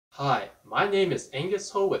Hi, my name is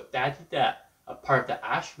Angus Ho with Daddy Dad, a part of the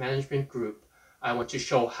Ash Management Group. I want to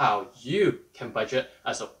show how you can budget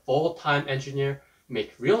as a full-time engineer,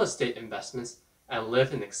 make real estate investments, and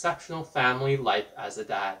live an exceptional family life as a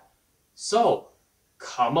dad. So,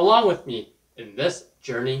 come along with me in this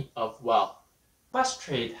journey of wealth.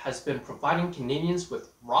 Questrade has been providing Canadians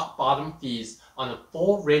with rock-bottom fees on a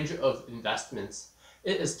full range of investments.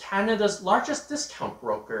 It is Canada's largest discount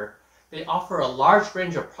broker. They offer a large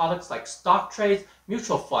range of products like stock trades,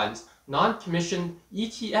 mutual funds, non-commissioned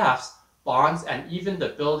ETFs, bonds, and even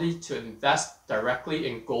the ability to invest directly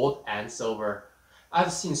in gold and silver.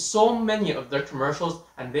 I've seen so many of their commercials,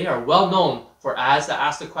 and they are well known for ads that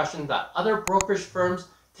ask the question that other brokerage firms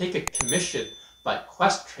take a commission, but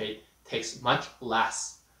Questrade takes much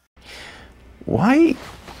less. Why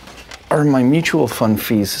are my mutual fund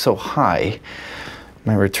fees so high,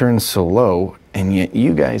 my returns so low, and yet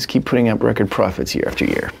you guys keep putting up record profits year after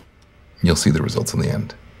year? You'll see the results in the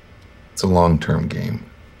end. It's a long-term game.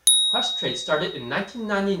 Questrade started in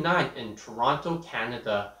 1999 in Toronto,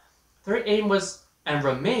 Canada. Their aim was and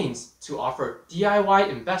remains to offer DIY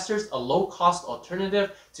investors a low-cost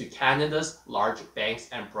alternative to Canada's large banks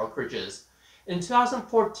and brokerages. In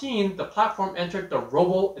 2014, the platform entered the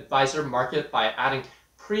robo-advisor market by adding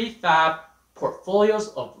prefab portfolios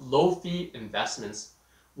of low-fee investments.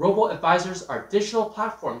 Robo-advisors are digital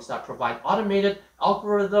platforms that provide automated,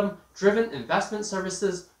 algorithm-driven investment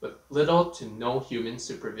services with little to no human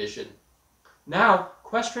supervision. Now,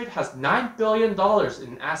 Questrade has $9 billion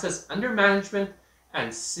in assets under management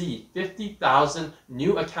and see 50,000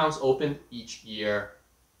 new accounts opened each year.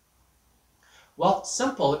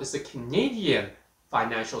 Wealthsimple is a Canadian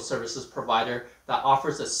financial services provider that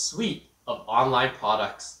offers a suite of online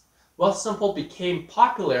products. Wealthsimple became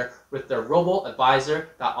popular with their robo-advisor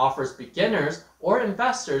that offers beginners or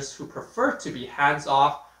investors who prefer to be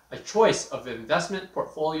hands-off a choice of investment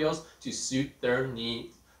portfolios to suit their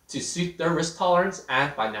needs, to suit their risk tolerance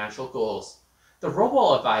and financial goals. The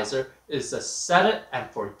robo-advisor is a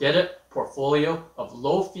set-it-and-forget-it portfolio of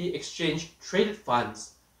low-fee exchange-traded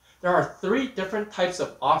funds. There are 3 different types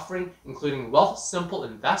of offering, including Wealthsimple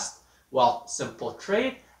Invest, Wealthsimple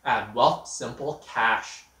Trade, and Wealthsimple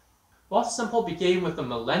Cash. Wealthsimple began with the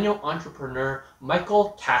millennial entrepreneur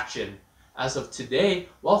Michael Katchen. As of today,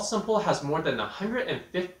 Wealthsimple has more than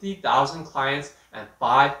 150,000 clients and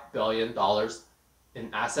 $5 billion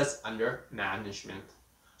in assets under management.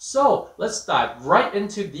 So let's dive right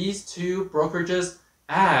into these 2 brokerages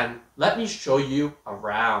and let me show you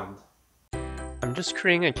around. I'm just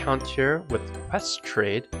creating an account here with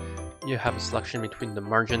Questrade. You have a selection between the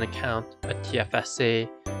margin account, a TFSA,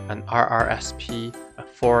 an RRSP, a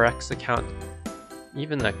Forex account,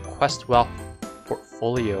 even a Quest Wealth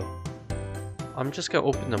portfolio. I'm just going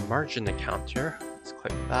to open the margin account here. Let's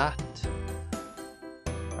click that.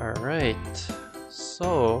 Alright,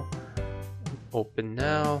 so open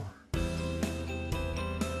now.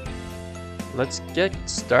 Let's get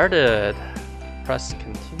started. Press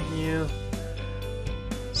continue.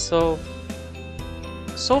 So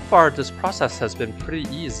far this process has been pretty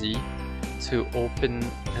easy to open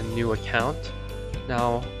a new account.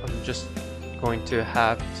 Now I'm just going to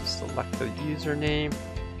have to select the username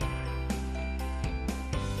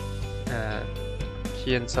and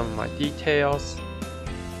key in some of my details.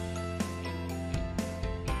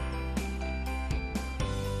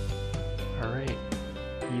 Alright,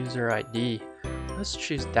 user ID. Let's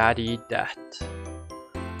choose Daddy Dat.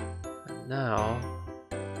 And now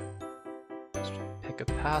pick a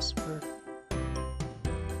password,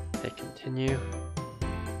 hit continue.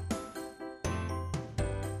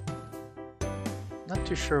 Not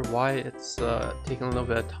too sure why it's taking a little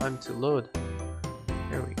bit of time to load.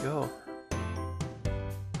 There we go.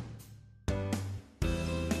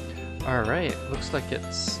 Alright, looks like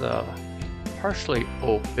it's partially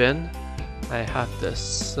open. I have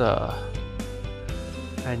this, I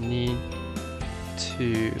need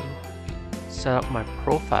to set up my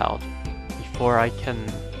profile before I can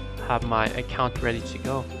have my account ready to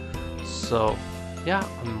go. So yeah,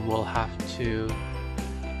 we'll have to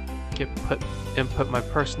input my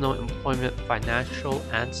personal, employment, financial,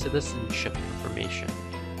 and citizenship information.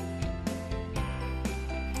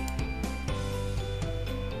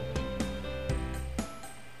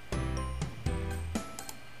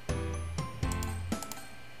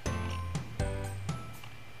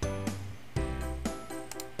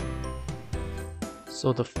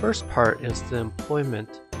 So the first part is the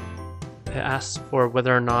employment. It asks for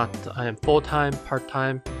whether or not I am full-time,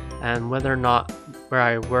 part-time, and whether or not where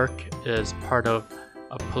I work is part of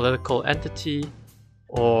a political entity,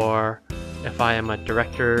 or if I am a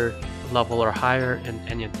director of level or higher in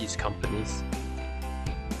any of these companies.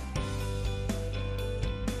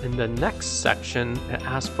 In the next section, it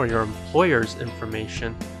asks for your employer's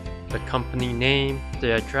information, the company name,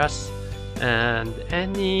 the address, and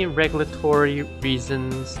any regulatory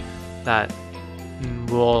reasons that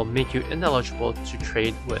will make you ineligible to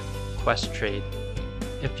trade with Questrade.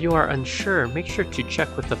 If you are unsure, make sure to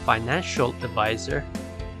check with the financial advisor,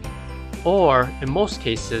 or in most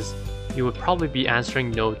cases, you would probably be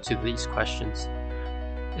answering no to these questions.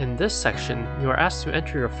 In this section, you are asked to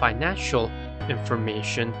enter your financial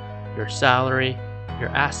information, your salary, your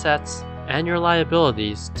assets, and your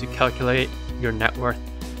liabilities to calculate your net worth.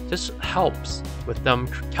 This helps with them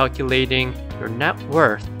calculating your net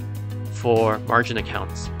worth for margin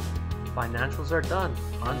accounts. Financials are done.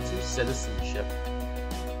 On to citizenship.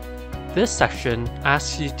 This section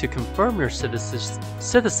asks you to confirm your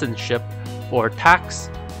citizenship for tax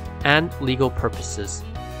and legal purposes.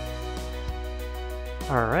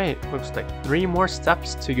 Alright, looks like 3 more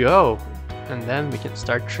steps to go, and then we can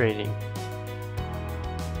start trading.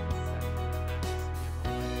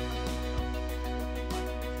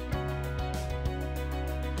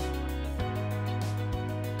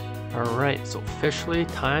 Alright, so officially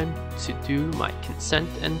time to do my consent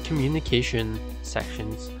and communication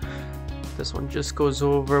sections. This one just goes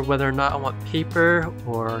over whether or not I want paper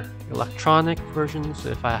or electronic versions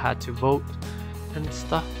if I had to vote and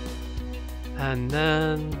stuff. And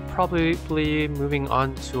then probably moving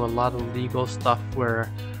on to a lot of legal stuff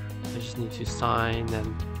where I just need to sign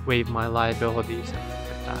and waive my liabilities and things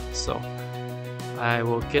like that. So I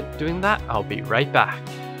will get doing that. I'll be right back.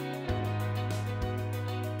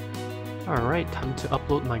 Alright, time to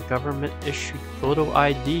upload my government issued photo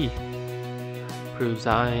ID. Proves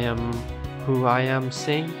I am who I am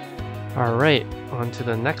saying. Alright, on to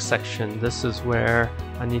the next section. This is where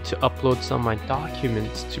I need to upload some of my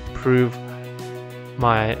documents to prove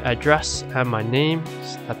my address and my name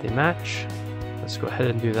so that they match. Let's go ahead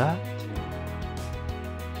and do that.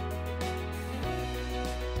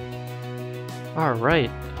 Alright,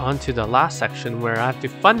 on to the last section where I have to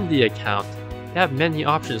fund the account. They have many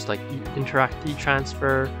options like Interact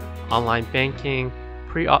e-transfer, online banking,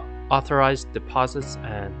 pre-authorized deposits,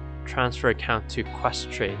 and transfer account to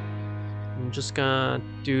Questrade. I'm just gonna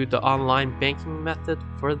do the online banking method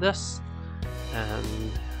for this,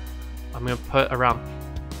 and I'm gonna put around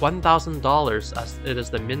 $1,000 as it is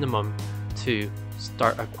the minimum to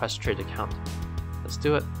start a Questrade account. Let's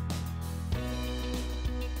do it.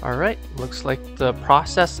 Alright, looks like the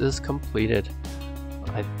process is completed.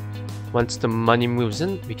 Once the money moves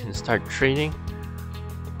in, we can start trading.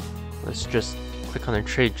 Let's just click on a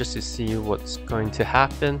trade just to see what's going to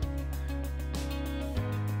happen.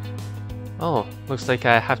 Oh, looks like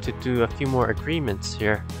I have to do a few more agreements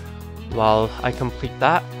here. While I complete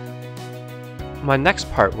that, my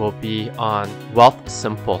next part will be on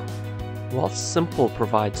Wealthsimple. Wealthsimple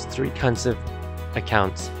provides 3 kinds of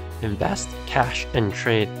accounts: invest, cash, and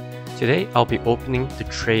trade. Today, I'll be opening the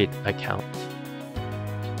trade account.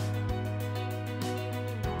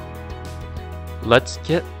 Let's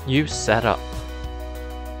get you set up.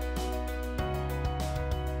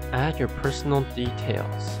 Add your personal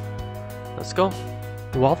details. Let's go.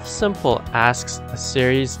 Wealthsimple asks a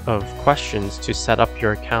series of questions to set up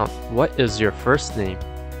your account. What is your first name?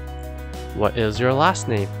 What is your last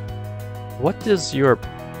name? What is your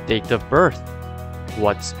date of birth?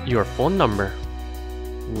 What's your phone number?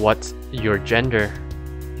 What's your gender?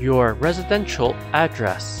 Your residential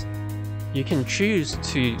address. You can choose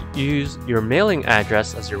to use your mailing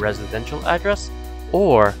address as your residential address,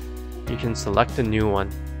 or you can select a new one.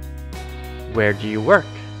 Where do you work?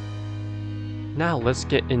 Now let's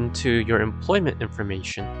get into your employment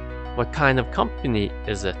information. What kind of company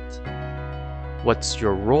is it? What's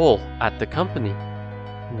your role at the company?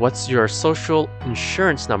 What's your social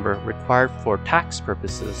insurance number required for tax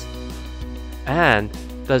purposes? And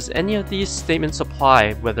does any of these statements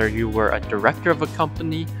apply whether you were a director of a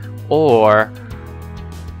company or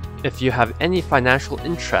if you have any financial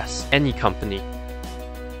interests, any company?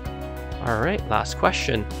 Alright, last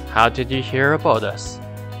question. How did you hear about us?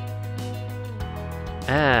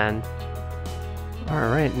 And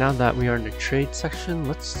alright, now that we are in the trade section,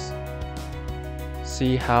 let's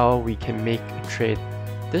see how we can make a trade.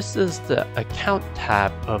 This is the account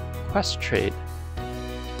tab of Questrade.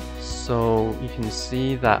 So you can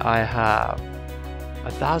see that I have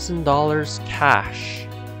 $1,000 cash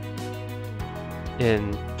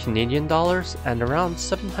in Canadian dollars and around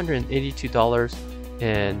 $782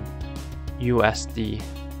 in USD.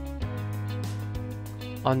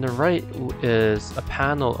 On the right is a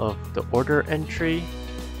panel of the order entry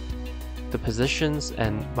the positions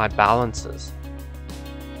and my balances.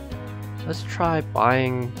 Let's try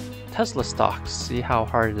buying Tesla stocks, see how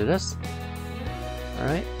hard it is.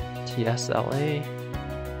 Alright, TSLA.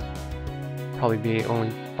 Probably be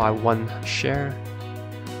only buy one share.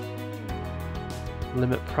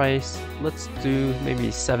 Limit price, let's do maybe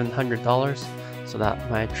 $700 so that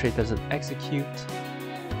my trade doesn't execute.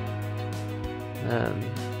 And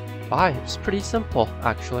buy, it's pretty simple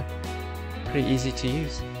actually. Pretty easy to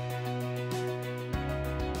use.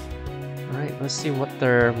 Alright, let's see what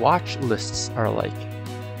their watch lists are like.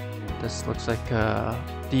 This looks like a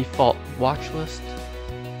default watch list.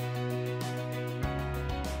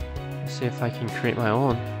 Let's see if I can create my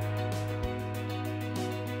own.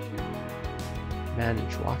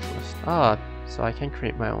 Manage watch list. Ah, so I can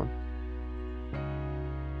create my own.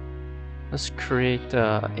 Let's create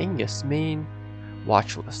Angus main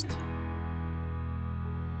watch list.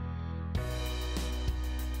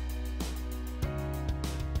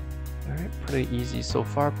 Alright, pretty easy so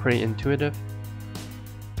far, pretty intuitive.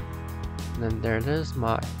 And then there it is,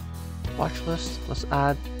 my watch list. Let's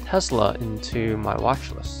add Tesla into my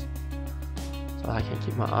watch list so I can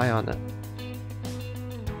keep my eye on it.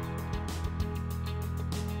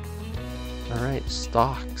 Alright,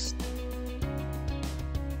 stocks.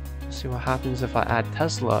 Let's see what happens if I add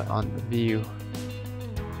Tesla on the view.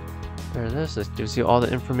 There it is. It gives you all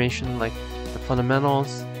the information like the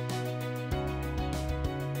fundamentals,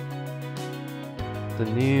 the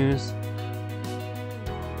news,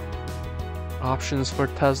 options for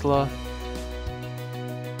Tesla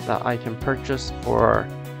that I can purchase for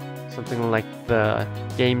something like the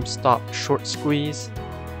GameStop short squeeze.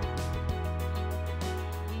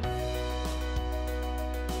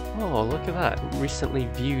 Oh, look at that. Recently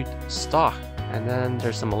viewed stock. And then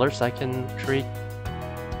there's some alerts I can create.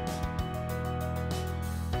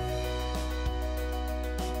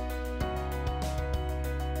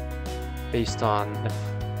 Based on if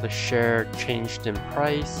the share changed in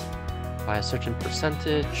price by a certain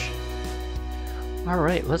percentage.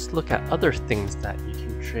 Alright, let's look at other things that you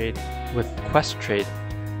can trade with Questrade.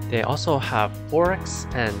 They also have Forex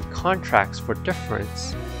and contracts for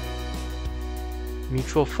difference.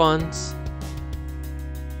 Mutual funds.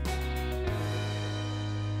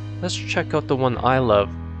 Let's check out the one I love,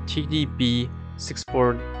 TDB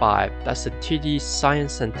 645. That's the TD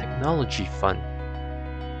Science and Technology Fund.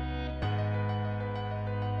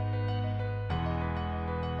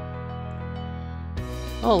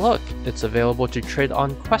 Oh look, it's available to trade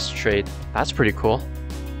on Questrade. That's pretty cool.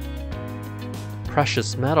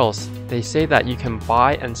 Precious metals. They say that you can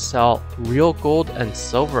buy and sell real gold and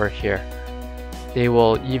silver here. They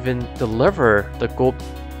will even deliver the gold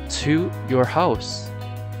to your house.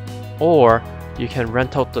 Or you can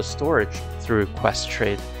rent out the storage through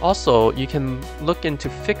Questrade. Also, you can look into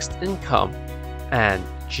fixed income and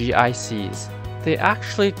GICs. They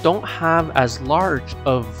actually don't have as large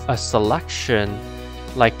of a selection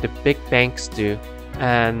like the big banks do.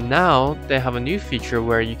 And now they have a new feature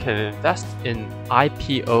where you can invest in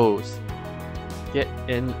IPOs. Get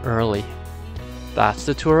in early. That's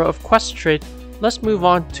the tour of Questrade. Let's move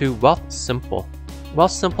on to Wealthsimple.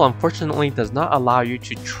 Wealthsimple unfortunately does not allow you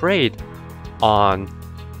to trade on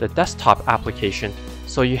the desktop application,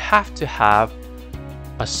 so you have to have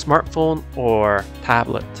a smartphone or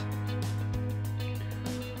tablet.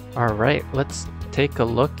 Alright, let's take a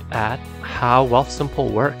look at how Wealthsimple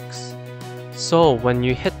works. So when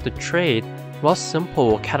you hit the trade, Wealthsimple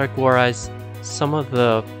will categorize some of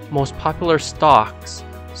the most popular stocks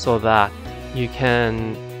so that you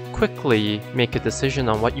can quickly make a decision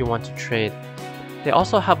on what you want to trade. They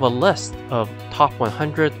also have a list of top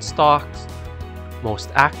 100 stocks,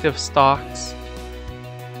 most active stocks,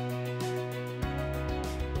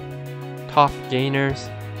 top gainers,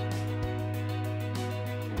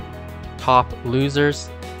 top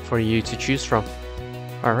losers for you to choose from.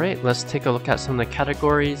 Alright, let's take a look at some of the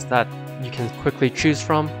categories that you can quickly choose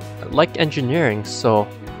from. I like engineering, so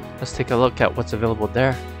let's take a look at what's available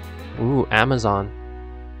there. Ooh, Amazon.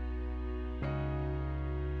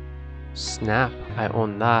 Snap, I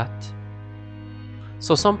own that.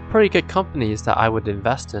 So some pretty good companies that I would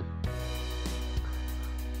invest in.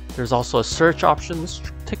 There's also a search option. Let's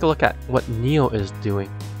take a look at what NEO is doing.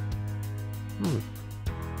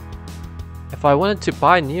 If I wanted to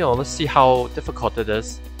buy NEO, let's see how difficult it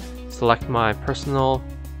is. Select my personal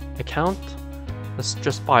account. Let's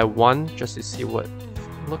just buy one just to see what it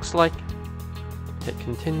looks like. Hit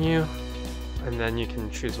continue. And then you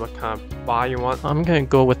can choose what kind of buy you want. I'm gonna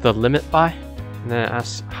go with the limit buy. And then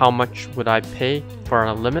ask how much would I pay for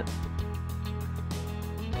a limit.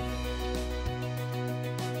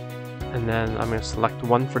 and then I'm going to select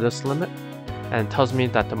 1 for this limit, and it tells me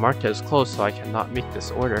that the market is closed, so I cannot make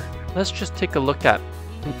this order. Let's just take a look at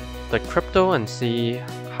the crypto and see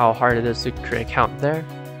how hard it is to create an account there.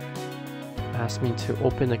 It asks me to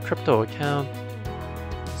open a crypto account.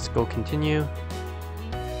 Let's go continue.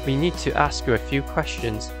 We need to ask you a few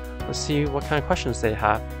questions. Let's see what kind of questions they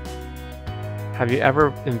have. Have you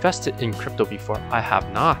ever invested in crypto before? I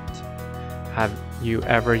have not. Have you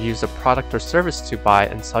ever used a product or service to buy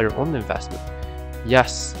and sell your own investment?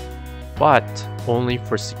 Yes, but only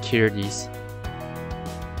for securities.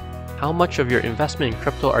 How much of your investment in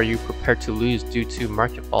crypto are you prepared to lose due to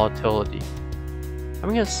market volatility? I'm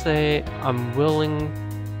going to say I'm willing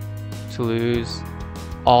to lose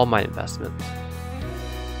all my investment.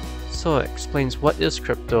 So it explains what is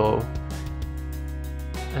crypto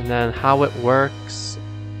and then how it works.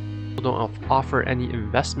 They don't offer any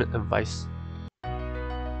investment advice.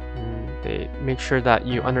 They make sure that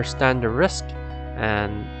you understand the risk,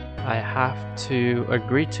 and I have to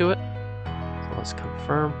agree to it. So let's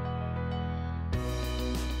confirm.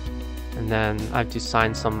 And then I have to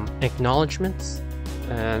sign some acknowledgements,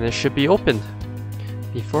 and it should be opened.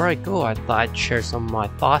 Before I go, I thought I'd share some of my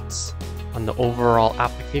thoughts on the overall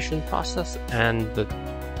application process and the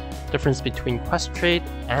difference between Questrade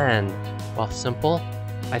and Wealthsimple.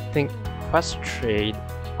 I think Questrade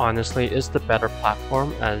honestly is the better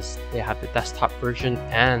platform, as they have the desktop version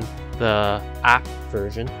and the app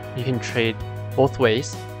version. You can trade both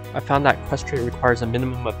ways. I found that Questrade requires a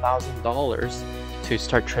minimum of $1,000 to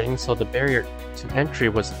start trading, so the barrier to entry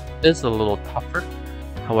is a little tougher.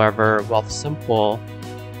 However, Wealthsimple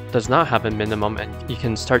does not have a minimum, and you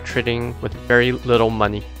can start trading with very little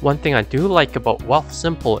money. One thing I do like about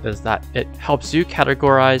Wealthsimple is that it helps you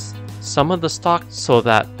categorize some of the stocks so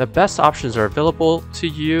that the best options are available to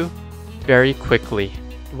you very quickly.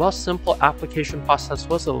 The Wealthsimple application process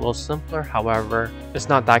was a little simpler, however, it's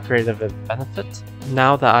not that great of a benefit.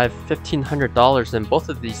 Now that I have $1,500 in both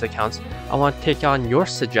of these accounts, I want to take on your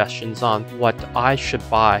suggestions on what I should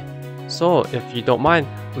buy. So if you don't mind,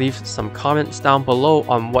 leave some comments down below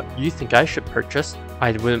on what you think I should purchase.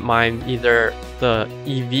 I wouldn't mind either the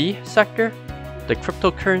EV sector, the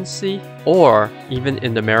cryptocurrency, or even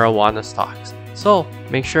in the marijuana stocks. So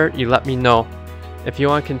make sure you let me know. If you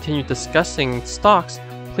want to continue discussing stocks,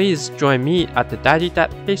 please join me at the Daddy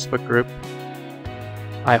Dat Facebook group.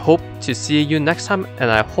 I hope to see you next time,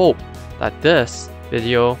 and I hope that this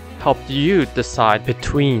video helped you decide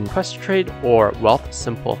between Questrade or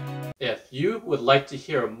Wealthsimple. If you would like to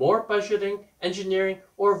hear more budgeting, engineering,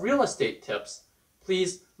 or real estate tips,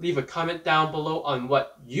 please leave a comment down below on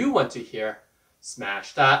what you want to hear.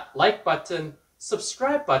 Smash that like button,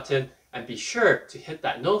 subscribe button, and be sure to hit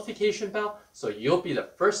that notification bell so you'll be the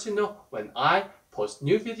first to know when I post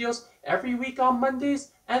new videos every week on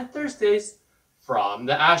Mondays and Thursdays. From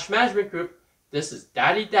the Ash Management Group, this is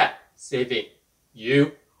Daddy Dat saving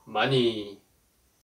you money.